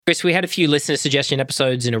Chris, we had a few listener suggestion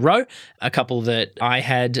episodes in a row, a couple that I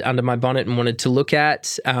had under my bonnet and wanted to look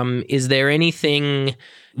at. Is there anything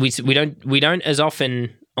we don't as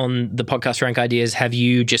often on the podcast Rank Ideas have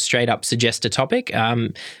you just straight up suggest a topic?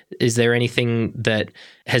 Is there anything that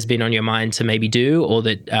has been on your mind to maybe do, or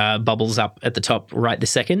that bubbles up at the top right this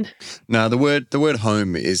second? No, the word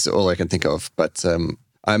home is all I can think of, but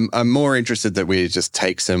I'm more interested that we just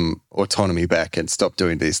take some autonomy back and stop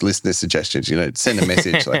doing these listener suggestions. Send a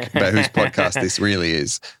message like about whose podcast this really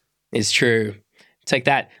is. It's true. Take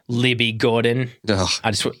that, Libby Gordon. Ugh.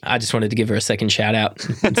 I just wanted to give her a second shout out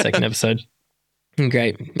in the second episode.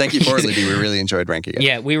 Great. Thank you for it, Libby. We really enjoyed ranking it.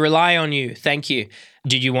 Yeah, we rely on you. Thank you.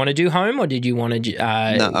 Did you want to do home, or did you want to?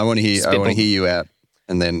 No, I want to hear you out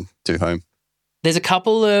and then do home. There's a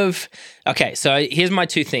couple of so here's my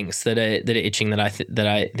two things that are itching that I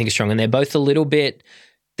think are strong, and they're both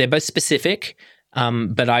specific,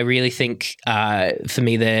 but I really think for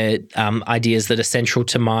me they're ideas that are central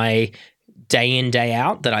to my day in, day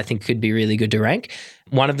out that I think could be really good to rank.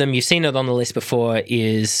 One of them, you've seen it on the list before,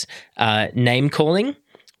 is name calling,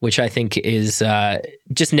 which I think is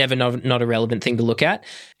just never not a relevant thing to look at.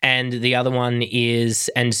 And the other one is,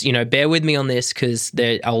 and bear with me on this because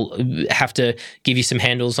I'll have to give you some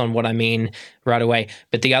handles on what I mean right away.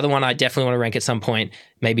 But the other one I definitely want to rank at some point,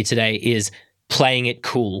 maybe today, is playing it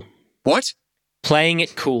cool. What? Playing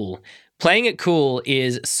it cool. Playing it cool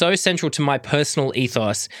is so central to my personal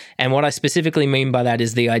ethos. And what I specifically mean by that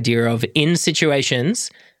is the idea of, in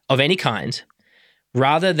situations of any kind,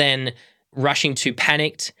 rather than rushing to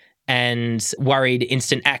panicked and worried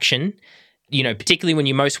instant action, particularly when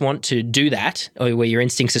you most want to do that, or where your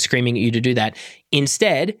instincts are screaming at you to do that,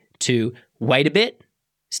 instead to wait a bit,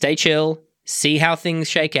 stay chill, see how things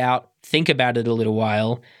shake out, think about it a little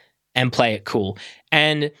while, and play it cool.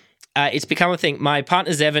 And it's become a thing. My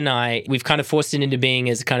partner Zev and I, we've kind of forced it into being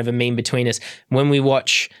as kind of a meme between us. When we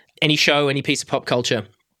watch any show, any piece of pop culture,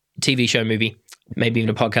 TV show, movie, maybe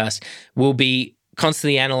even a podcast, we'll be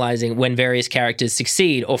constantly analyzing when various characters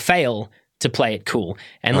succeed or fail to play it cool.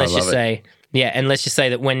 And let's just say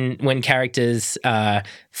that when characters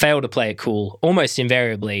fail to play it cool, almost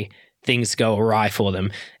invariably things go awry for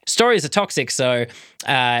them. Stories are toxic, so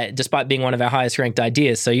despite being one of our highest ranked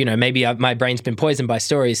ideas, so maybe my brain's been poisoned by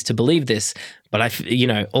stories to believe this, but I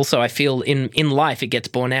feel in life it gets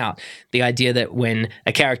borne out. The idea that when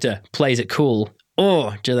a character plays it cool,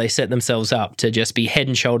 or do they set themselves up to just be head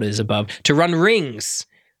and shoulders above, to run rings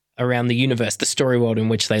around the universe, the story world in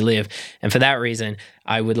which they live. And for that reason,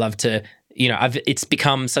 I would love to, it's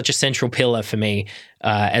become such a central pillar for me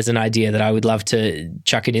as an idea that I would love to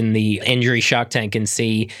chuck it in the injury Shark Tank and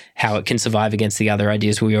see how it can survive against the other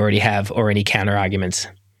ideas we already have, or any counter arguments.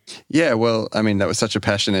 Yeah, well, I mean, that was such a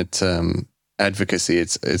passionate advocacy.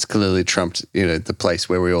 It's clearly trumped, the place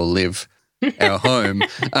where we all live, our home.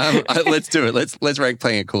 Let's do it. Let's rank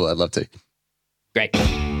playing it cool. I'd love to. Great.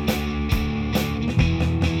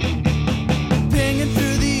 Banging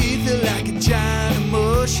through the ether like a giant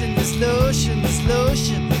emotion. This lotion.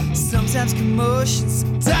 Sometimes commotion,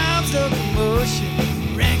 sometimes locomotion.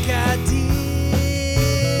 Rank ideas.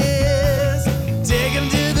 Take them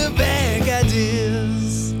to the bank,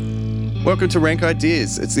 ideas. Welcome to Rank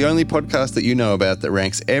Ideas. It's the only podcast that you know about that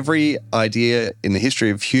ranks every idea in the history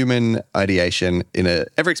of human ideation in an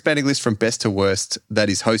ever-expanding list from best to worst that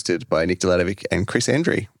is hosted by Nick Deladovic and Chris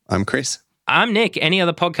Andre. I'm Chris. I'm Nick. Any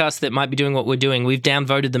other podcast that might be doing what we're doing, we've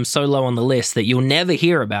downvoted them so low on the list that you'll never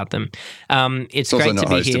hear about them. It's great to be here. Also not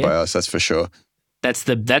hosted by us, that's for sure. That's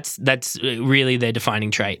really their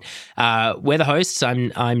defining trait. We're the hosts.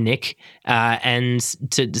 I'm Nick, and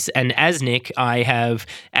as Nick, I have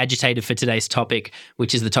agitated for today's topic,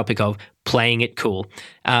 which is the topic of playing it cool.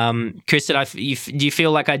 Chris, do you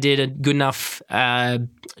feel like I did a good enough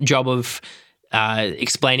job of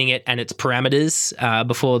explaining it and its parameters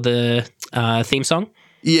before the theme song?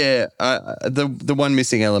 Yeah, the one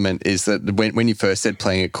missing element is that when you first said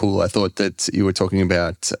playing it cool, I thought that you were talking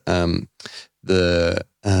about the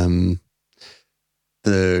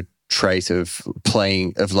trait of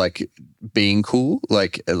playing, of like being cool,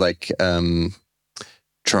 like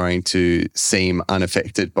trying to seem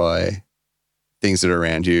unaffected by things that are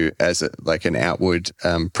around you as like an outward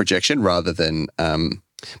projection rather than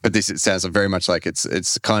but it sounds very much like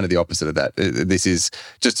it's kind of the opposite of that. This is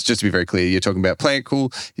just to be very clear. You're talking about playing it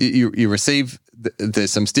cool. You receive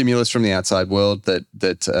there's some stimulus from the outside world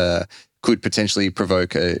that could potentially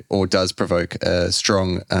provoke or does provoke a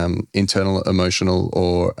strong internal emotional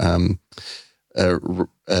or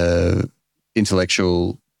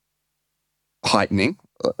intellectual heightening,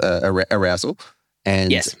 arousal.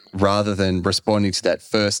 And Yes. rather than responding to that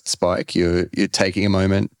first spike, you're taking a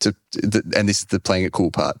moment and this is the playing it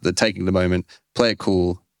cool part, the taking the moment, play it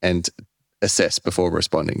cool and assess before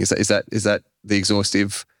responding. Is that the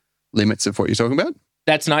exhaustive limits of what you're talking about?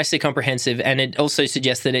 That's nicely comprehensive, and it also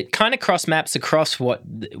suggests that it kind of cross maps across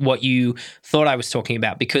what you thought I was talking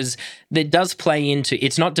about, because it does play into.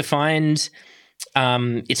 It's not defined.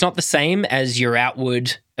 It's not the same as your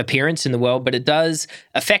outward appearance in the world, but it does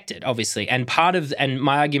affect it, obviously. And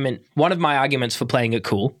one of my arguments for playing it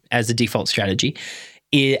cool as a default strategy,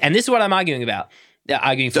 and this is what I'm arguing about.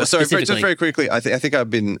 Arguing for Sorry, specifically. just very quickly, I think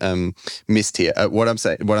I've been missed here. What I'm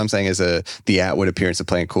saying is the outward appearance of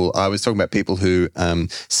playing cool. I was talking about people who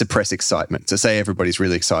suppress excitement. So say everybody's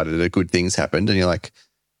really excited that good things happened, and you're like,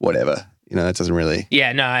 whatever. That doesn't really.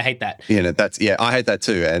 Yeah, no, I hate that. I hate that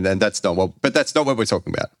too, and that's not what we're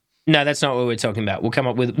talking about. No, that's not what we're talking about. We'll come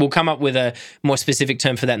up with a more specific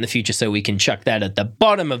term for that in the future, so we can chuck that at the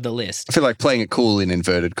bottom of the list. I feel like playing it cool in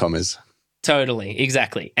inverted commas. Totally,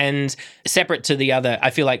 exactly. And separate to the other, I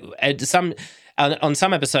feel like on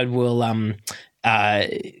some episode we'll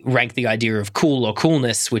rank the idea of cool or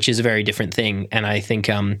coolness, which is a very different thing. And I think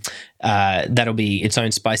that'll be its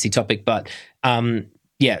own spicy topic. But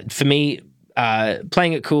for me,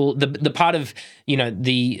 playing it cool, the part of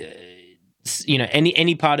any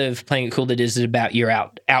part of playing it cool that is about your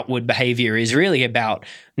outward behavior is really about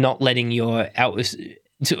not letting your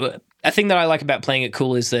a thing that I like about playing it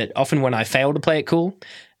cool is that often when I fail to play it cool,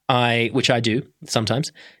 which I do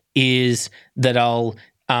sometimes, is that I'll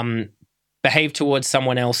behave towards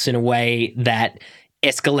someone else in a way that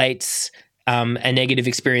escalates a negative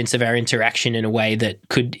experience of our interaction in a way that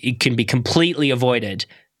it can be completely avoided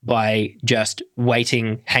by just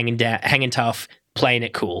waiting, hanging tough, playing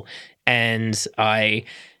it cool. And I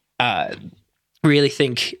really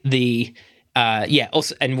think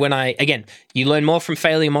also, and you learn more from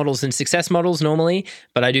failure models than success models normally,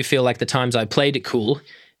 but I do feel like the times I played it cool,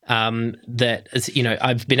 that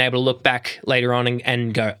I've been able to look back later on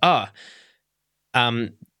and go,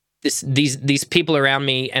 these people around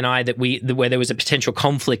me and I where there was a potential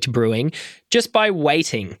conflict brewing, just by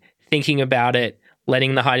waiting, thinking about it,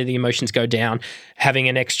 letting the height of the emotions go down, having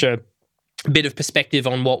an extra bit of perspective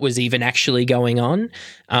on what was even actually going on,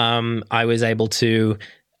 I was able to.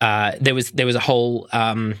 There was a whole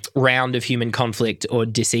round of human conflict or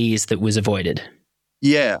disease that was avoided.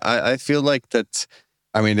 Yeah, I feel like that.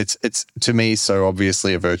 I mean, it's to me so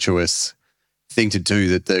obviously a virtuous thing to do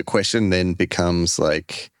that the question then becomes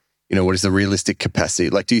like, what is the realistic capacity?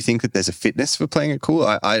 Like, do you think that there's a fitness for playing it cool?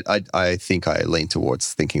 I think I lean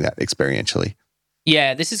towards thinking that experientially.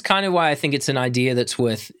 Yeah, this is kind of why I think it's an idea that's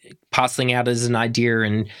worth parceling out as an idea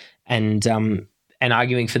and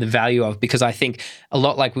arguing for the value of, because I think a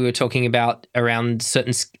lot like we were talking about around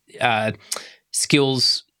certain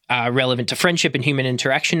skills relevant to friendship and human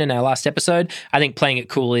interaction in our last episode, I think playing it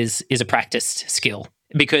cool is a practiced skill.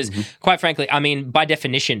 Because quite frankly, I mean, by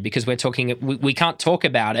definition, because we can't talk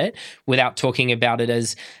about it without talking about it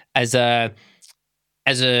as a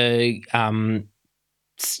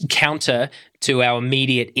counter to our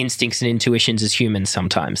immediate instincts and intuitions as humans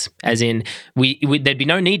sometimes. As in, there'd be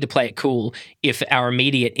no need to play it cool if our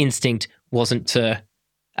immediate instinct wasn't to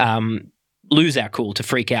lose our cool, to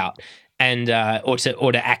freak out, and or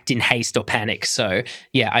to act in haste or panic. So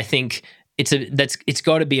yeah, I think it's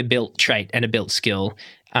got to be a built trait and a built skill.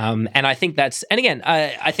 And I think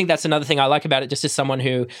I think that's another thing I like about it, just as someone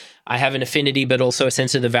who I have an affinity, but also a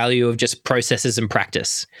sense of the value of just processes and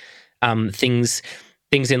practice.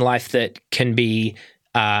 Things in life that can be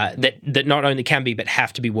that not only can be but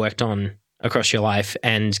have to be worked on across your life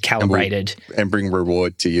and calibrated and bring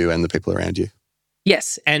reward to you and the people around you.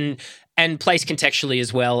 Yes, and placed contextually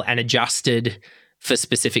as well and adjusted for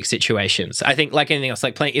specific situations. I think like anything else,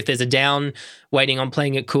 like if there's a down waiting on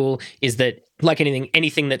playing it cool, is that like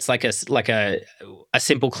anything that's like a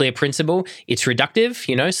simple, clear principle, it's reductive,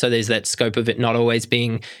 so there's that scope of it not always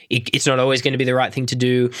being, it's not always going to be the right thing to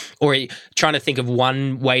do, or trying to think of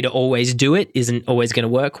one way to always do it isn't always going to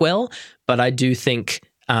work well. But I do think,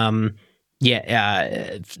 the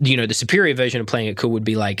superior version of playing it cool would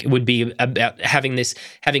be about having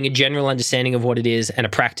a general understanding of what it is and a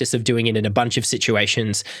practice of doing it in a bunch of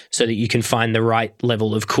situations so that you can find the right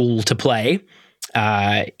level of cool to play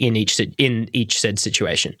in each said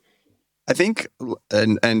situation. I think,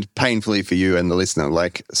 and painfully for you and the listener,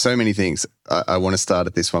 like so many things, I want to start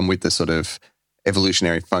at this one with the sort of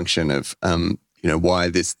evolutionary function of, why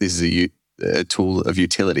this is a tool of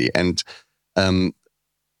utility. And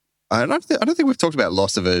I don't think we've talked about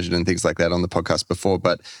loss aversion and things like that on the podcast before,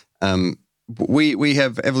 but we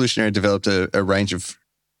have evolutionarily developed a range of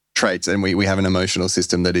traits, and we have an emotional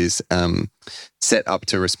system that is set up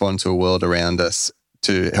to respond to a world around us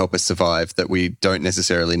to help us survive that we don't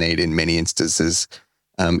necessarily need in many instances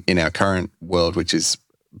in our current world, which is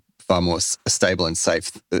far more stable and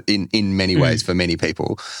safe in many ways for many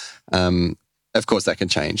people. Of course, that can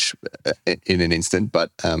change in an instant,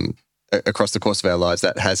 but across the course of our lives,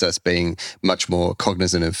 that has us being much more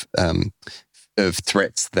cognizant of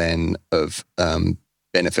threats than of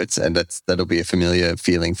benefits, and that'll be a familiar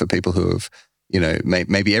feeling for people who have,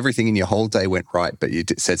 maybe everything in your whole day went right, but you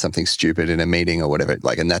said something stupid in a meeting or whatever.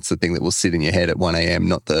 And that's the thing that will sit in your head at 1 a.m.,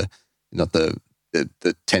 not the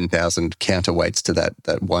 10,000 counterweights to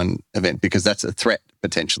that one event, because that's a threat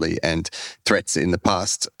potentially. And threats in the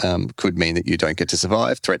past could mean that you don't get to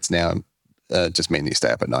survive. Threats now just mean that you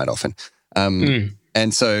stay up at night often.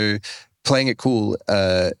 And so playing it cool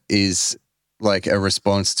is like a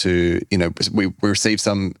response to, we receive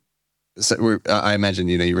some. So I imagine,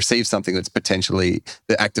 you receive something that's potentially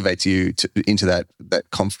that activates you into that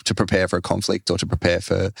to prepare for a conflict or to prepare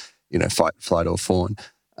for, fight, flight, or fawn.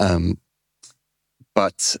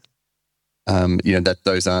 But that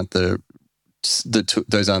those aren't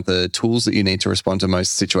those aren't the tools that you need to respond to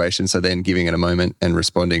most situations. So then giving it a moment and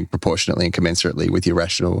responding proportionately and commensurately with your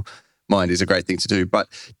rational mind is a great thing to do. But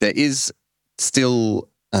there is still.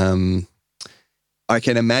 I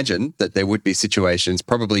can imagine that there would be situations,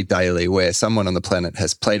 probably daily, where someone on the planet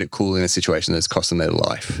has played it cool in a situation that's cost them their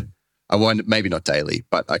life. I wonder, maybe not daily,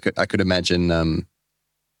 but I could imagine.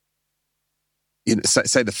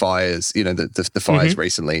 Say the fires. The fires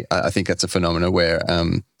recently. I think that's a phenomenon where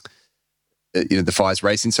the fires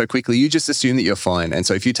racing so quickly. You just assume that you're fine, and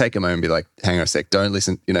so if you take a moment and be like, "Hang on a sec, don't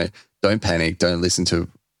listen. Don't panic. Don't listen to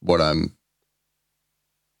what I'm."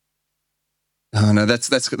 Oh no, that is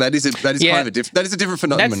kind of a different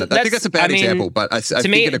phenomenon. I think that's a bad example, but I think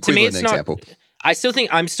an equivalent example.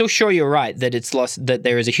 I'm still sure you're right that it's lost, that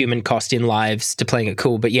there is a human cost in lives to playing it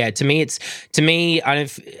cool. But yeah, to me it's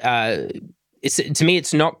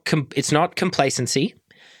not complacency,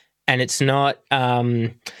 and it's not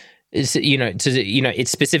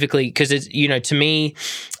it's specifically because it's to me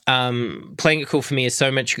playing it cool for me is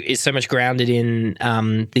so much grounded in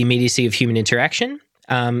the immediacy of human interaction.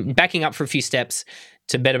 Backing up for a few steps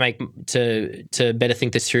to better better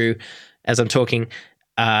think this through as I'm talking,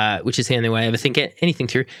 which is the only way I ever think anything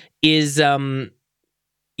through, is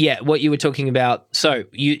what you were talking about. So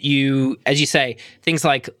you as you say, things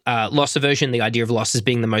like loss aversion, the idea of loss as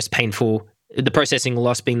being the most painful, the processing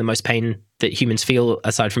loss being the most pain that humans feel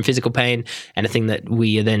aside from physical pain, and a thing that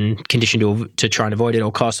we are then conditioned to try and avoid at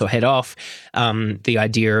all costs or head off. The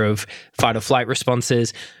idea of fight or flight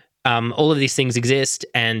responses. All of these things exist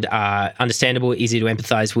and are understandable, easy to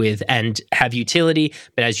empathize with, and have utility.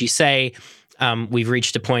 But as you say, we've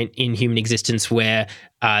reached a point in human existence where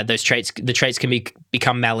the traits can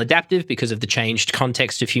become maladaptive because of the changed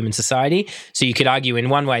context of human society. So you could argue in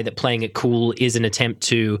one way that playing it cool is an attempt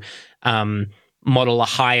to model a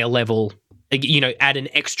higher level, add an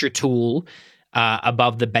extra tool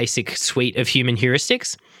above the basic suite of human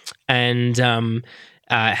heuristics, and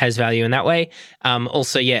has value in that way.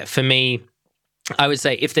 Also, for me, I would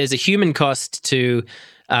say if there's a human cost to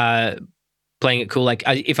playing it cool, like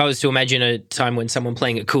if I was to imagine a time when someone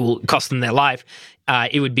playing it cool cost them their life,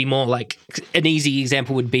 it would be more like an easy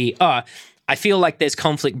example would be, I feel like there's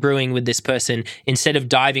conflict brewing with this person. Instead of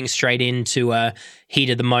diving straight into a heat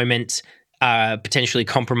of the moment, potentially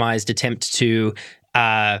compromised attempt to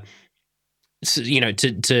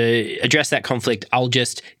to address that conflict, I'll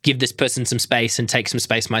just give this person some space and take some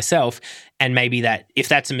space myself. And maybe that if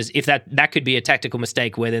that could be a tactical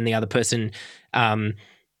mistake where then the other person,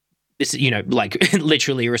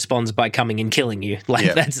 literally responds by coming and killing you.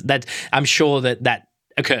 That's I'm sure that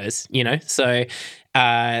occurs. So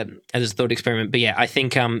as a thought experiment. But yeah, I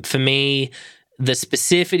think for me, the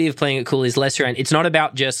specificity of playing it cool is less around. It's not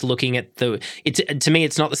about just looking at to me,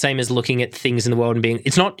 it's not the same as looking at things in the world and being.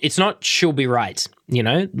 It's not she'll be right.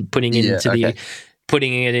 Putting it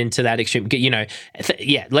into that extreme.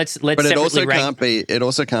 Let's. But it also can't be. It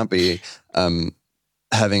also can't be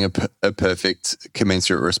having a perfect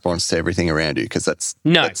commensurate response to everything around you, because that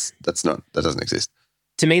doesn't exist.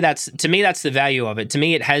 To me, that's the value of it. To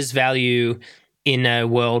me, it has value in a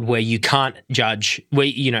world where you can't judge, when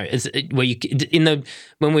we waited.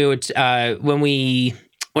 When we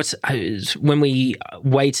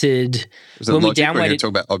downweighted. Talk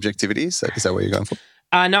about objectivity. Is that what you're going for?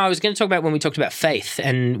 No, I was going to talk about when we talked about faith,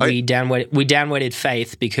 and we downweighted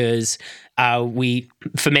faith because we,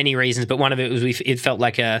 for many reasons, but one of it was it felt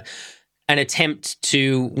like an attempt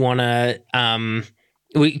to want to,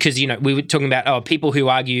 because we were talking about people who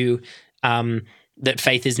argue that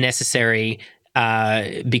faith is necessary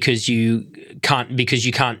because you can't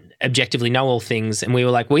objectively know all things. And we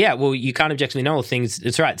were like, well, yeah, well, you can't objectively know all things.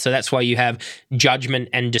 That's right. So that's why you have judgment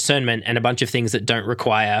and discernment and a bunch of things that don't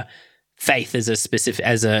require faith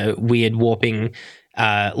as a weird warping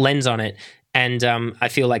lens on it. And I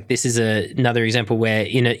feel like this is another example where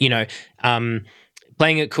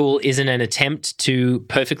playing it cool isn't an attempt to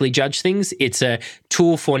perfectly judge things. It's a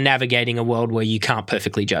tool for navigating a world where you can't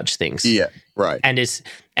perfectly judge things. Yeah, right. And it's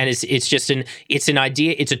just an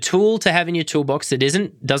idea. It's a tool to have in your toolbox that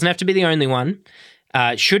doesn't have to be the only one.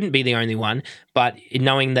 Shouldn't be the only one. But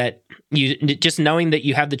knowing that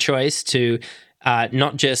you have the choice to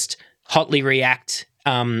not just hotly react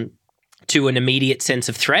to an immediate sense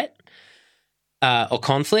of threat or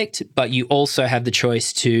conflict, but you also have the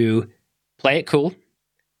choice to play it cool,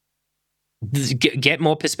 get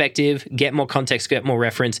more perspective, get more context, get more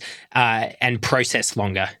reference, and process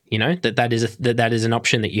longer. That is an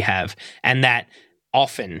option that you have, and that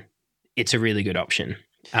often it's a really good option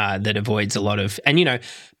that avoids a lot of. And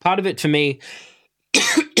part of it for me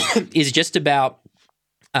is just about.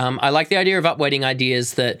 I like the idea of upweighting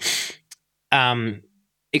ideas that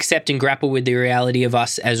accept and grapple with the reality of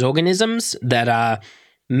us as organisms that are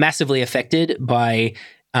massively affected by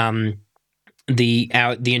the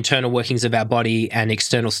internal workings of our body and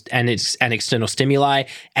external stimuli.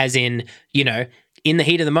 As in, in the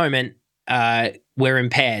heat of the moment, we're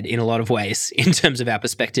impaired in a lot of ways in terms of our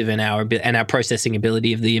perspective and our processing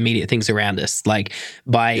ability of the immediate things around us, like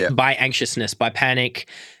by anxiousness, by panic.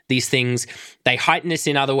 These things, they heighten us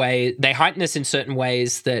in other ways. They heighten us in certain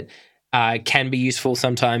ways that can be useful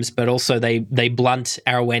sometimes, but also they blunt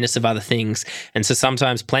our awareness of other things. And so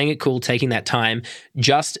sometimes playing it cool, taking that time,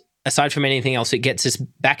 just aside from anything else, it gets us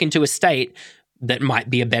back into a state that might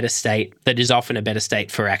be a better state, that is often a better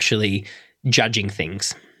state for actually judging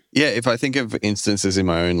things. Yeah, if I think of instances in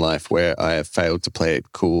my own life where I have failed to play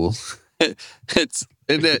it cool, it's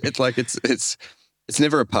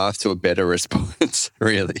never a path to a better response,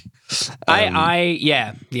 really.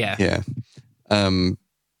 Yeah.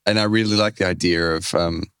 And I really like the idea of,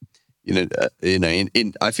 I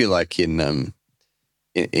feel like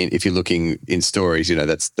if you're looking in stories,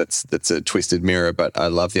 that's a twisted mirror. But I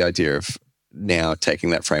love the idea of now taking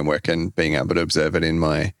that framework and being able to observe it in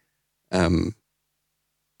my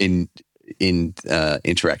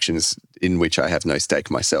interactions in which I have no stake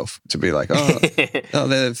myself, to be like,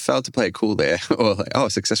 they failed to play it cool there, or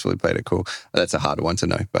like, successfully played it cool. That's a harder one to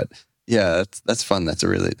know, but yeah, that's fun. That's a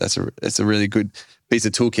really good piece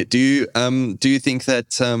of toolkit. Do you think that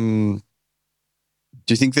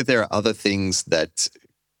there are other things that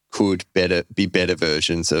could be better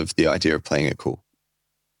versions of the idea of playing it cool?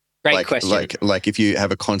 Great question. Like if you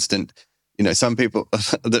have a constant, some people.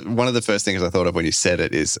 One of the first things I thought of when you said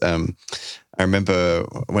it is, I remember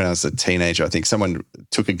when I was a teenager, I think someone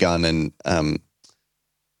took a gun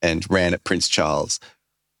and ran at Prince Charles,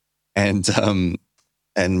 and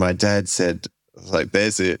my dad said, like,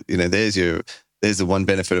 there's the one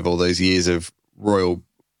benefit of all those years of royal,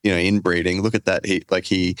 inbreeding. Look at that. He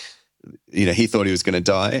thought he was going to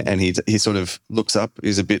die, and he sort of looks up.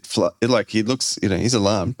 He's a bit he looks, he's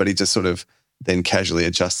alarmed, but he just sort of then casually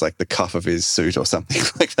adjusts like the cuff of his suit or something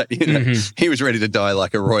like that. Mm-hmm. He was ready to die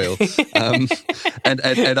like a royal. And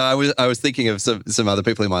I was thinking of some other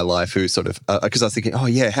people in my life who sort of, because I was thinking,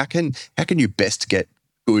 how can you best get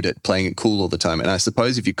good at playing it cool all the time? And I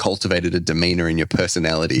suppose if you cultivated a demeanor in your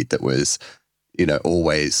personality that was,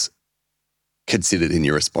 always considered in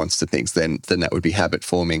your response to things, then that would be habit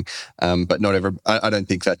forming. But not ever. I don't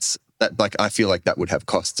think that's that. Like, I feel like that would have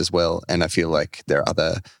costs as well, and I feel like there are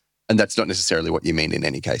other, and that's not necessarily what you mean in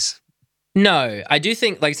any case. No, I do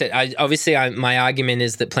think, like I said, my argument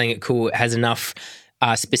is that playing it cool has enough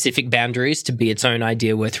specific boundaries to be its own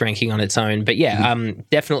idea worth ranking on its own. But yeah,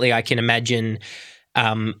 definitely, I can imagine. There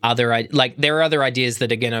are other ideas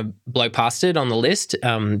that are going to blow past it on the list,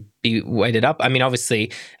 be weighted up. I mean,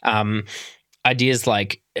 obviously, ideas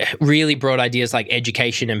like really broad ideas like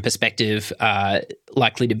education and perspective are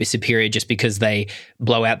likely to be superior just because they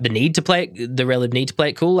blow out the relative need to play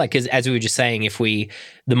it cool. Like, as we were just saying, it's a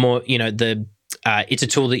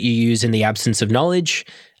tool that you use in the absence of knowledge,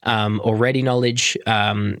 or ready knowledge,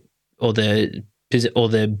 or the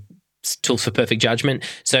tools for perfect judgment.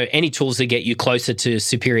 So any tools that get you closer to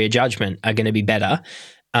superior judgment are going to be better.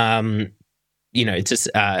 It's just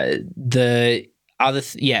the other,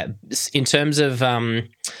 in terms of,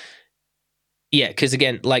 because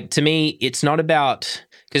again, like, to me, it's not about,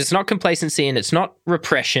 because it's not complacency and it's not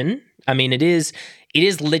repression. I mean, it is it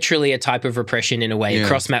is literally a type of repression in a way. It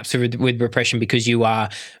cross maps with repression because you are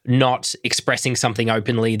not expressing something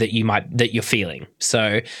openly that you're feeling.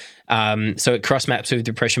 So it cross maps with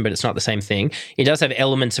repression, but it's not the same thing. It does have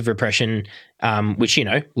elements of repression, which, you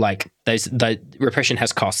know, like the repression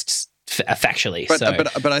has costs factually.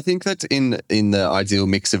 But I think that in the ideal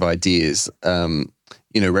mix of ideas,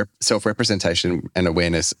 you know, self-representation and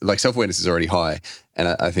awareness, like self-awareness is already high. And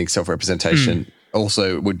I think self-representation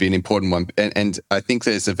also would be an important one. And I think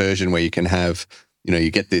there's a version where you can have, you know,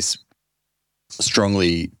 you get this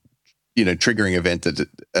strongly, you know, triggering event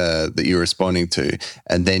that you're responding to,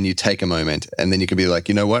 and then you take a moment and then you can be like,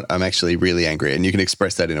 you know what, I'm actually really angry. And you can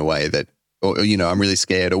express that in a way that, or, you know, I'm really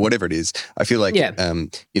scared or whatever it is. I feel like,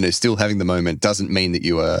 you know, still having the moment doesn't mean that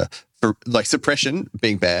you are, for like suppression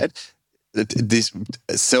being bad. This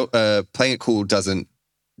playing it cool doesn't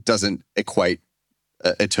equate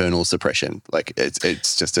eternal suppression. Like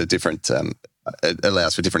it's just a different. It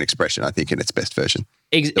allows for different expression, I think, in its best version.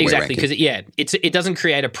 Exactly, because it doesn't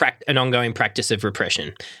create an ongoing practice of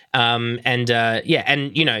repression. And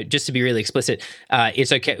you know, just to be really explicit,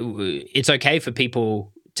 it's okay. It's okay for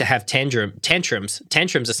people to have tantrums.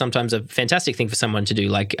 Tantrums are sometimes a fantastic thing for someone to do.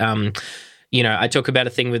 Like, you know, I talk about a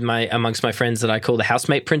thing amongst my friends that I call the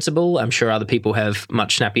housemate principle. I'm sure other people have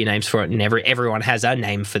much snappier names for it, and everyone has a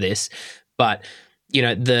name for this. But you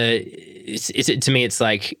know, to me, it's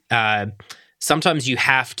like sometimes you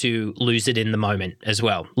have to lose it in the moment as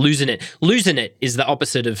well. Losing it is the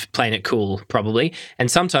opposite of playing it cool, probably. And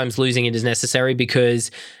sometimes losing it is necessary because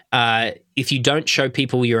if you don't show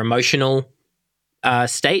people your emotional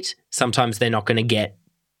state, sometimes they're not going to get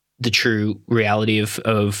the true reality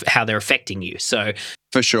of how they're affecting you. So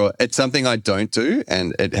for sure, it's something I don't do,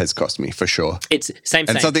 and it has cost me for sure. It's same.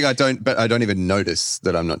 Something I don't even notice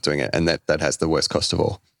that I'm not doing it, and that has the worst cost of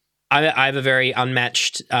all. I have a very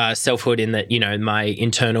unmatched selfhood in that, you know, my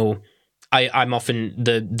internal. I'm often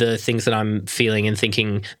the things that I'm feeling and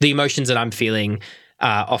thinking, the emotions that I'm feeling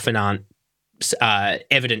often aren't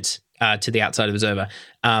evident to the outside observer,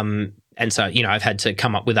 and so, you know, I've had to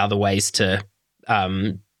come up with other ways to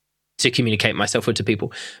communicate my selfhood to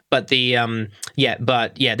people. But the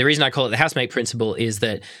reason I call it the housemate principle is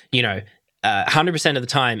that, you know, 100% of the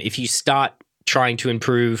time, if you start trying to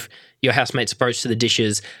improve your housemate's approach to the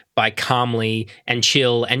dishes by calmly and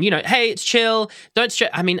chill and, you know, hey, it's chill, don't stress.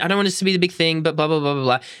 I mean, I don't want this to be the big thing, but blah, blah, blah, blah,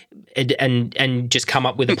 blah, and just come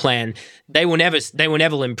up with a plan, they will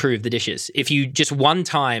never improve the dishes. If you just one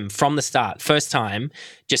time from the start, first time,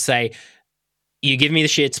 just say, you give me the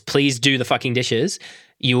shits, please do the fucking dishes,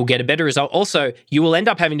 you will get a better result. Also, you will end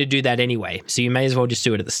up having to do that anyway, so you may as well just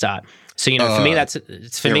do it at the start. So, you know, for me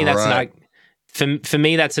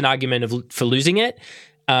that's an argument for losing it,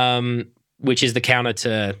 which is the counter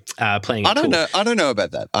to playing it cool. I don't know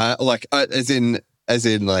about that.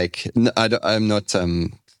 I'm not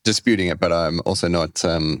disputing it, but I'm also not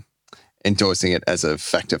endorsing it as a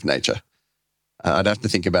fact of nature. I'd have to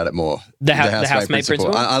think about it more. The housemate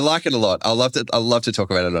principle. I like it a lot. I'd love to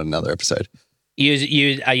talk about it on another episode.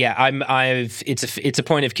 It's a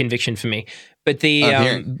point of conviction for me. But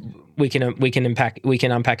we can unpack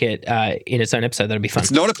it in its own episode. That'll be fun.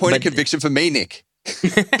 It's not a point of conviction for me, Nick.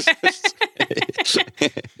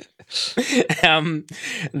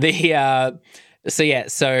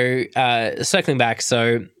 Circling back,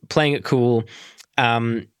 so playing it cool,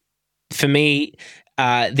 for me,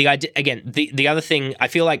 the idea, again, the other thing, I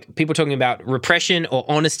feel like people talking about repression or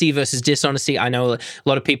honesty versus dishonesty. I know a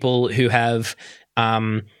lot of people who have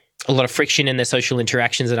a lot of friction in their social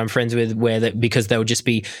interactions that I'm friends with, because they'll just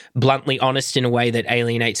be bluntly honest in a way that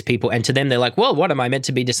alienates people. And to them, they're like, well, what am I meant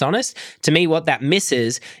to be dishonest? To me, what that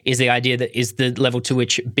misses is the idea that is the level to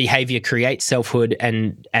which behavior creates selfhood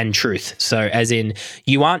and truth. So as in,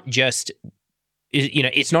 you aren't just, you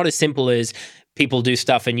know, it's not as simple as people do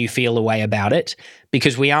stuff and you feel a way about it,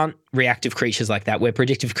 because we aren't reactive creatures like that. We're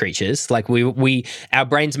predictive creatures. Like our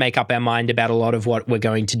brains make up our mind about a lot of what we're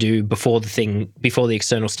going to do before the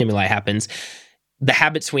external stimuli happens. The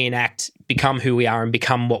habits we enact become who we are and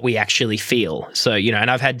become what we actually feel. So, you know, and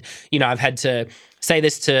I've had to say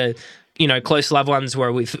this to, you know, close loved ones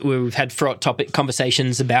where we've had fraught topic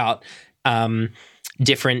conversations about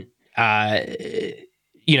different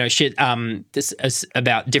you know, shit, this is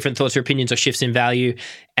about different thoughts or opinions or shifts in value.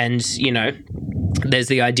 And, you know, there's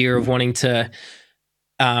the idea of wanting to,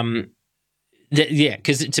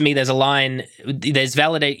 because to me, there's a line,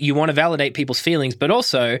 you want to validate people's feelings, but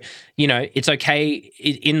also, you know, it's okay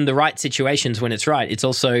in the right situations when it's right. It's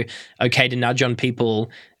also okay to nudge on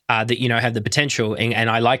people that, you know, have the potential. And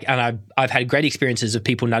I've had great experiences of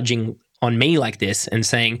people nudging on me like this and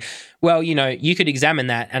saying, well, you could examine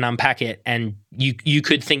that and unpack it, and you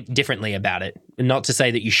could think differently about it. Not to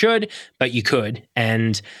say that you should, but you could.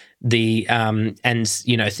 And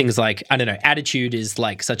things like, I don't know, attitude is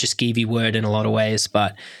like such a skeevy word in a lot of ways,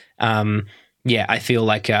 but I feel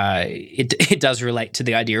like it does relate to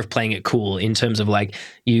the idea of playing it cool in terms of like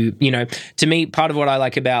to me, part of what I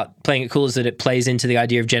like about playing it cool is that it plays into the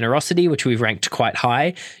idea of generosity, which we've ranked quite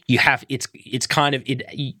high. It's kind of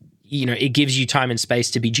it gives you time and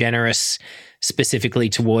space to be generous specifically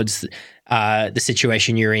towards the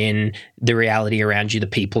situation you're in, the reality around you, the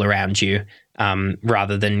people around you,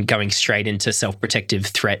 rather than going straight into self-protective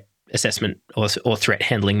threat assessment or threat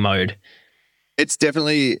handling mode. It's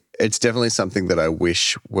definitely something that I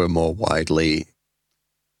wish were more widely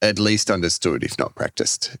at least understood, if not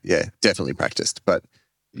practiced. Yeah, definitely practiced. But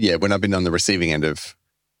yeah, when I've been on the receiving end of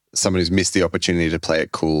someone who's missed the opportunity to play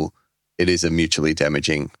it cool, it is a mutually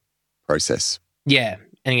damaging process. Yeah.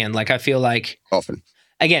 And again, like I feel like often.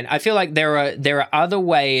 Again, I feel like there are other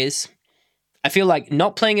ways. I feel like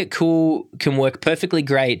not playing it cool can work perfectly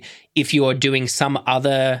great if you're doing some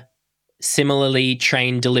other similarly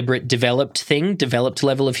trained, deliberate, developed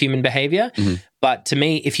level of human behavior. Mm-hmm. But to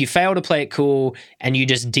me, if you fail to play it cool and you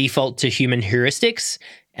just default to human heuristics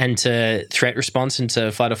and to threat response and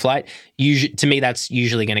to fight or flight, to me, that's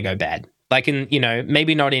usually going to go bad. Like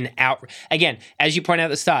maybe not in again, as you point out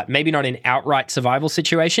at the start, maybe not in outright survival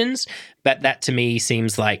situations, but that to me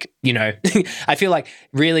seems like, I feel like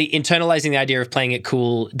really internalizing the idea of playing it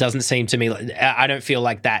cool doesn't seem to me, I don't feel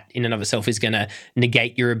like that in and of itself is going to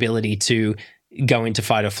negate your ability to go into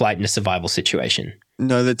fight or flight in a survival situation.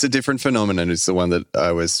 No, that's a different phenomenon. It's the one that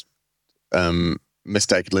I was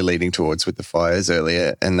mistakenly leading towards with the fires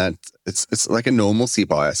earlier, and that it's like a normalcy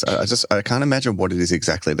bias. I can't imagine what it is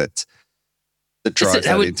exactly that drives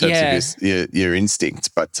that in terms of your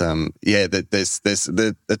instinct. But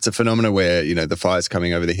that's a phenomena where, the fire's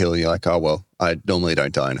coming over the hill and you're like, oh, well, I normally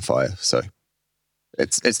don't die in a fire. So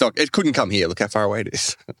it couldn't come here. Look how far away it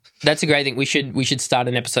is. That's a great thing. We should start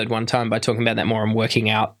an episode one time by talking about that more and working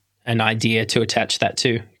out an idea to attach that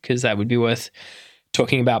to, because that would be worth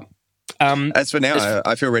talking about. As for now,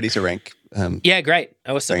 I feel ready to rank. Yeah, great.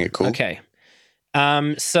 Awesome. Rank it cool. Okay.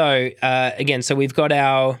 So we've got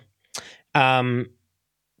our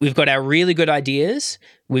really good ideas.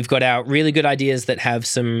 We've got our really good ideas that have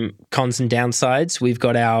some cons and downsides. We've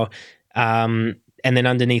got our, and then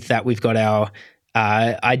underneath that, we've got our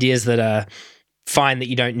ideas that are fine that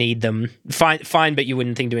you don't need them. Fine, but you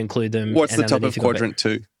wouldn't think to include them. What's the top of quadrant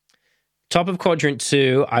 2? Top of quadrant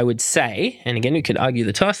 2, I would say, and again, we could argue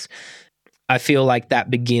the toss, I feel like that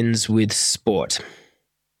begins with sport.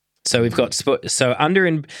 So we've got sport. So under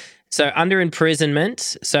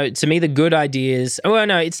imprisonment. So to me, the good ideas. Oh well,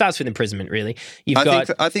 no, it starts with imprisonment. Really,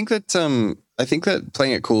 I think that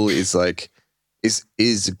playing it cool is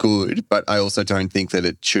good, but I also don't think that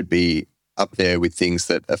it should be up there with things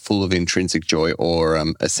that are full of intrinsic joy or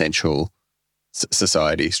essential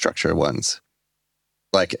society structure ones.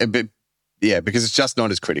 Like a bit, yeah, because it's just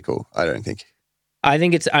not as critical. I don't think. I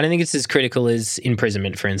think it's as critical as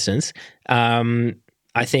imprisonment, for instance.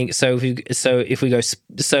 I think so. If we go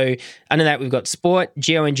under that, we've got sport,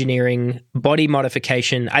 geoengineering, body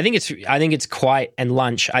modification. I think it's quite and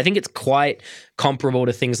lunch. I think it's quite comparable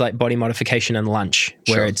to things like body modification and lunch,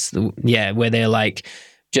 where it's where they're like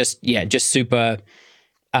just super,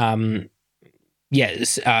 super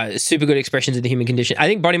good expressions of the human condition. I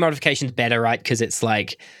think body modification is better, right? Because it's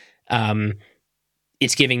like,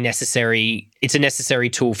 it's a necessary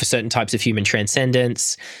tool for certain types of human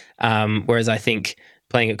transcendence. Whereas I think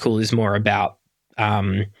playing it cool is more about,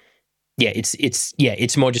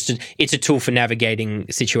 it's more just it's a tool for navigating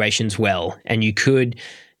situations well. And you could,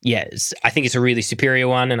 I think it's a really superior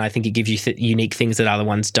one, and I think it gives you unique things that other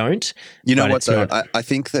ones don't. You know what though? I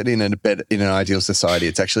think that in an ideal society,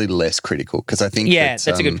 it's actually less critical, because I think that's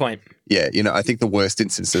a good point. Yeah, I think the worst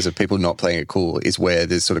instances of people not playing it cool is where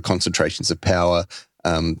there's sort of concentrations of power.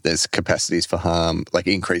 There's capacities for harm, like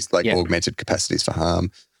increased, augmented capacities for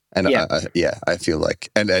harm. And I feel like,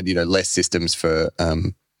 and less systems for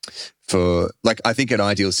like, I think an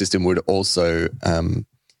ideal system would also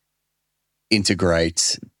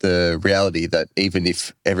integrate the reality that even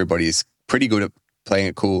if everybody's pretty good at playing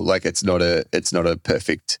it cool, like it's not a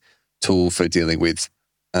perfect tool for dealing with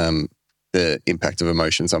the impact of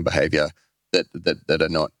emotions on behavior that are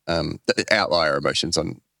not outlier emotions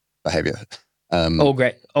on behavior. All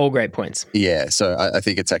great points. Yeah, so I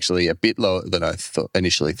think it's actually a bit lower than I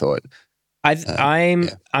initially thought. I'm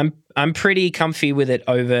pretty comfy with it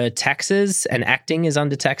over taxes, and acting is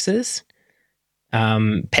under taxes.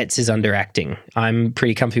 Pets is under acting. I'm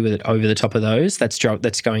pretty comfy with it over the top of those. That's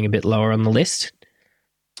going a bit lower on the list.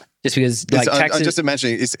 Just because, like, taxes. I'm just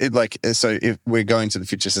imagining, so if we're going to the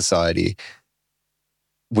future society,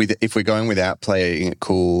 if we're going without playing it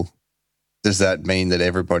cool, does that mean that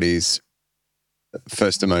everybody's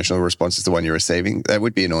first emotional response is the one you're receiving? That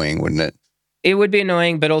would be annoying, wouldn't it? It would be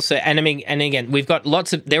annoying, but also, and again, we've got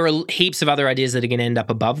there are heaps of other ideas that are going to end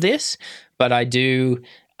up above this, but I do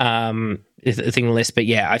think the list. But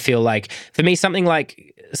yeah, I feel like for me, something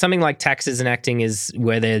like taxes and acting is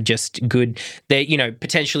where they're just good. They're,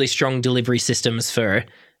 potentially strong delivery systems for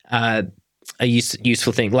a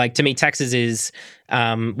useful thing. Like, to me, taxes is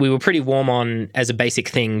we were pretty warm on as a basic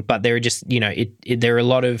thing, but there are just there are a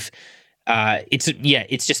lot of.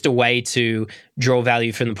 It's just a way to draw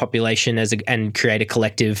value from the population and create a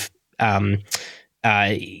collective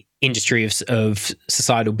industry of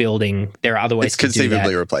societal building. There are other ways to do that. It's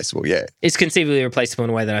conceivably replaceable, yeah. It's conceivably replaceable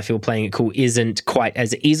in a way that I feel playing it cool isn't quite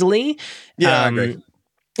as easily. Yeah, I agree.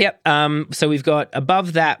 Yep. So we've got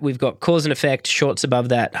above that, we've got cause and effect. Shorts above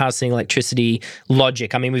that, harnessing electricity.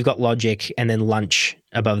 Logic. I mean, we've got logic and then lunch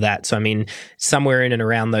above that. So, I mean, somewhere in and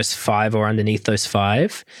around those 5 or underneath those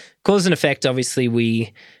 5. Cause and effect, obviously,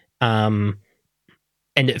 we and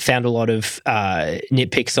it found a lot of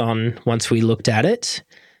nitpicks on once we looked at it.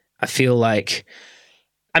 I feel like,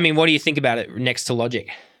 I mean, what do you think about it next to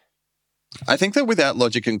logic? I think that without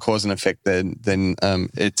logic and cause and effect, then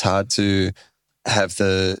it's hard to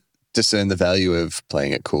discern the value of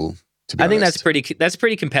playing it cool. To be honest. Think that's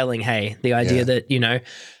pretty compelling. Hey, the idea that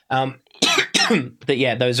that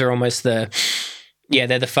yeah, those are almost they're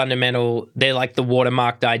the fundamental. They're like the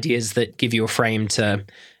watermarked ideas that give you a frame to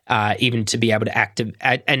even to be able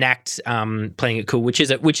to enact playing it cool, which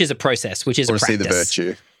is a process, which is a practice. Or see the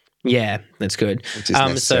virtue. Yeah, that's good. Which is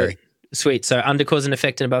necessary. So sweet. So under cause and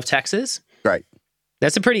effect and above taxes. Great.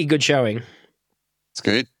 That's a pretty good showing. It's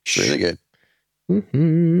good. It's really good.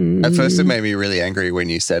 Mm-hmm. At first, it made me really angry when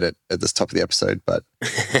you said it at the top of the episode, but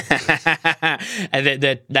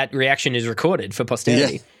and that reaction is recorded for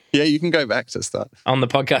posterity. Yeah, you can go back to start on the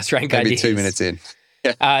podcast rank maybe ideas. 2 minutes in.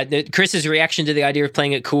 Yeah. Chris's reaction to the idea of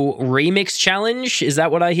playing it cool remix challenge. Is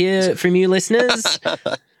that what I hear from you listeners?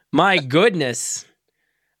 My goodness.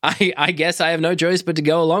 I guess I have no choice but to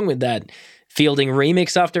go along with that. Fielding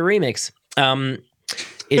remix after remix.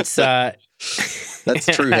 It's that's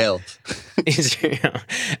true hell. It's true.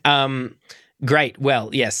 Great. Well,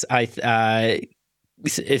 yes. If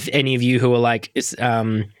any of you who are like as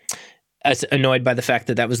annoyed by the fact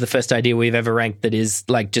that was the first idea we've ever ranked that is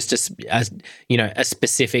like just a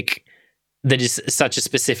specific, that is such a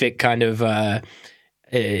specific kind of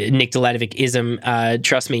Nick Delatovic-ism,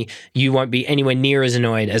 trust me, you won't be anywhere near as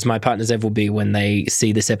annoyed as my partners ever will be when they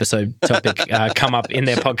see this episode topic come up in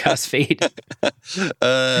their podcast feed.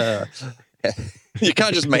 You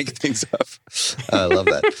can't just make things up. I love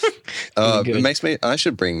that. It makes me, I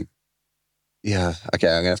should bring, okay, I'm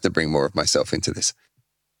going to have to bring more of myself into this.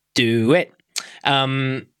 Do it.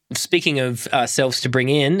 Speaking of selves to bring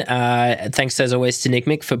in, thanks as always to Nick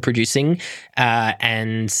Mick for producing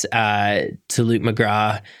and to Luke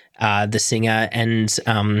McGrath, the singer and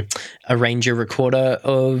arranger recorder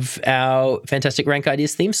of our Fantastic Rank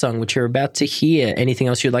Ideas theme song, which you're about to hear. Anything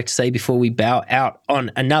else you'd like to say before we bow out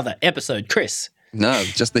on another episode, Chris? No,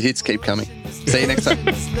 just the hits keep coming. See you next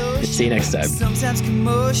time. See you next time. Sometimes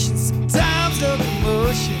commotion, sometimes no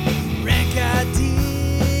commotion. Rank ideas.